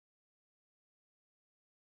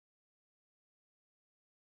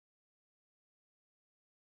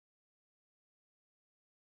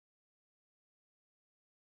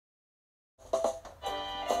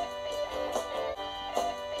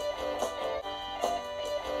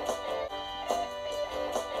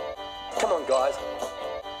guys.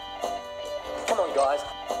 Come on, guys.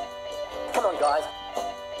 Come on, guys.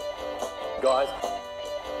 Guys.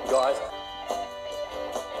 Guys.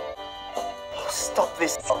 Oh, stop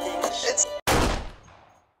this fucking shit.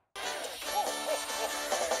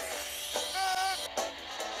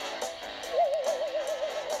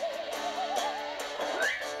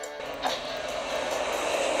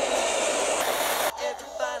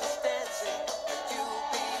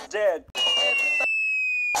 Dead.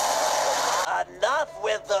 Enough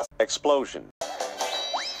with the Explosion.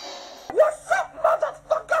 what's up,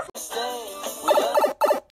 motherfucker?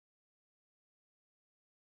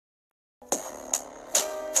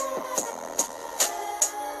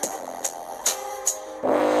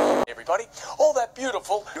 Everybody, all that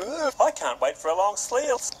beautiful. I can't wait for a long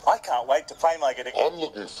sleeve. I can't wait to play my guitar. I'm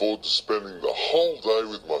looking forward to spending the whole day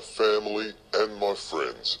with my family and my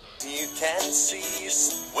friends. You can see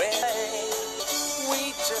us when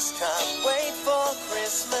we just can't wait for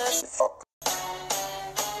Christmas. Fuck.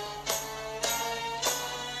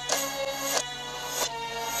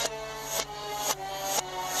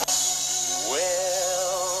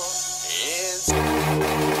 Well, it's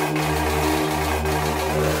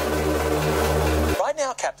Right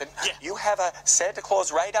now, Captain, you have a Santa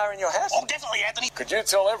Claus radar in your house? Oh, definitely, Anthony. Could you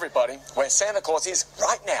tell everybody where Santa Claus is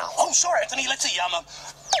right now? Oh, sure, Anthony. Let's see.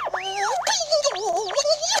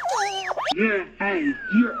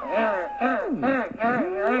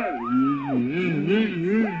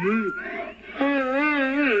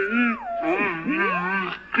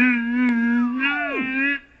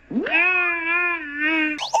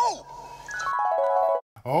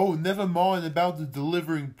 Oh, never mind about the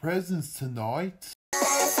delivering presents tonight.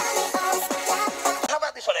 How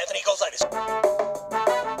about this one, Anthony? It goes like this.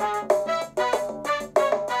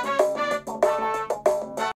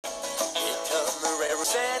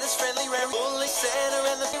 Santa's friendly rambling Santa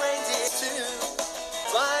and the reindeer too,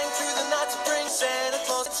 flying through the night to bring Santa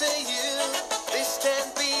Claus to you. This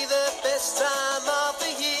can be the best time of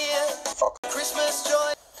the year. Christmas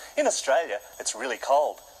joy. In Australia, it's really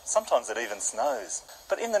cold. Sometimes it even snows.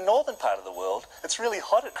 But in the northern part of the world, it's really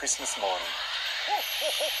hot at Christmas morning.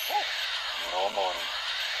 All morning.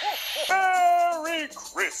 Merry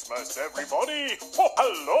Christmas, everybody! Oh,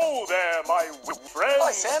 hello there, my friends!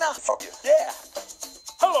 Hi, Santa. Fuck you. Yeah.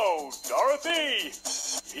 Hello, Dorothy!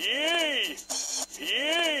 Yee!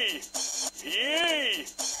 Yee! Yee!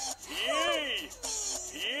 Yee!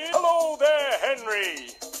 Yee! Hello there,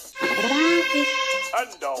 Henry!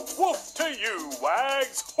 And a woof to you,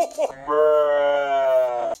 Wags!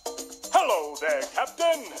 Hello there,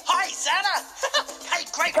 Captain! Hi, Santa. Hey,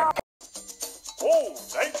 great. Oh,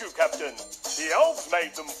 thank you, Captain. The elves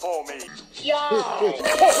made them for me.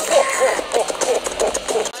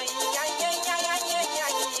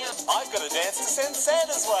 I've got a dance to send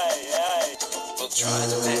Santa's way. Yay. We'll try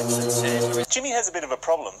to dance and Santa. Jimmy has a bit of a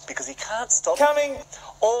problem because he can't stop coming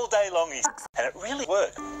all day long. And it really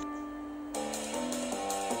works.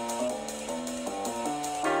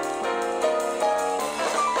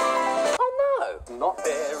 Not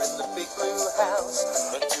there in the big blue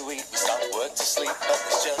house. But to eat, we start work to sleep, but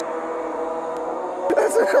it's just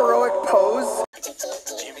That's a heroic pose.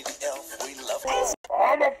 Jimmy the elf, we love him.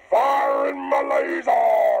 I'm a fire in my laser!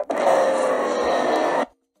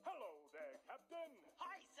 Hello there, Captain!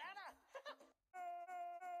 Hi, Santa.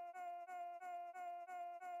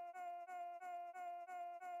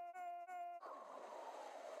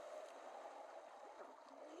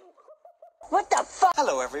 What the fuck?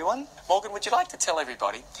 Hello, everyone. Morgan, would you like to tell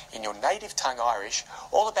everybody, in your native tongue Irish,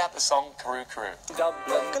 all about the song Carew Carew?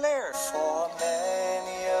 Dublin, Clare, for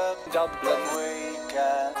many a Dublin we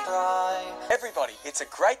can try. Everybody, it's a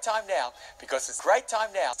great time now, because it's a great time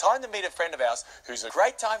now. It's time to meet a friend of ours who's a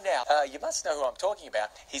great time now. You must know who I'm talking about.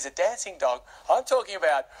 He's a dancing dog. I'm talking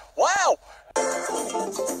about, wow!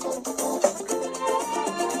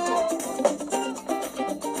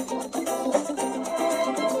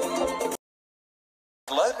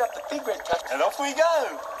 Loaded up the big red truck, and off we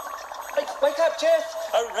go. Hey, wake up, Jeff!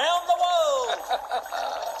 Around the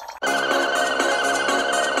world!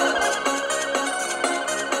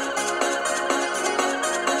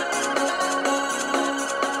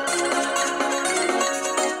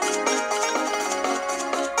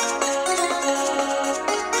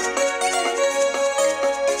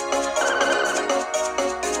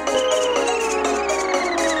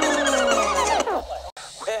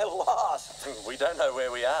 We're lost. We don't know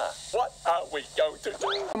where we are. What are we going to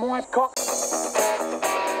do? My cock.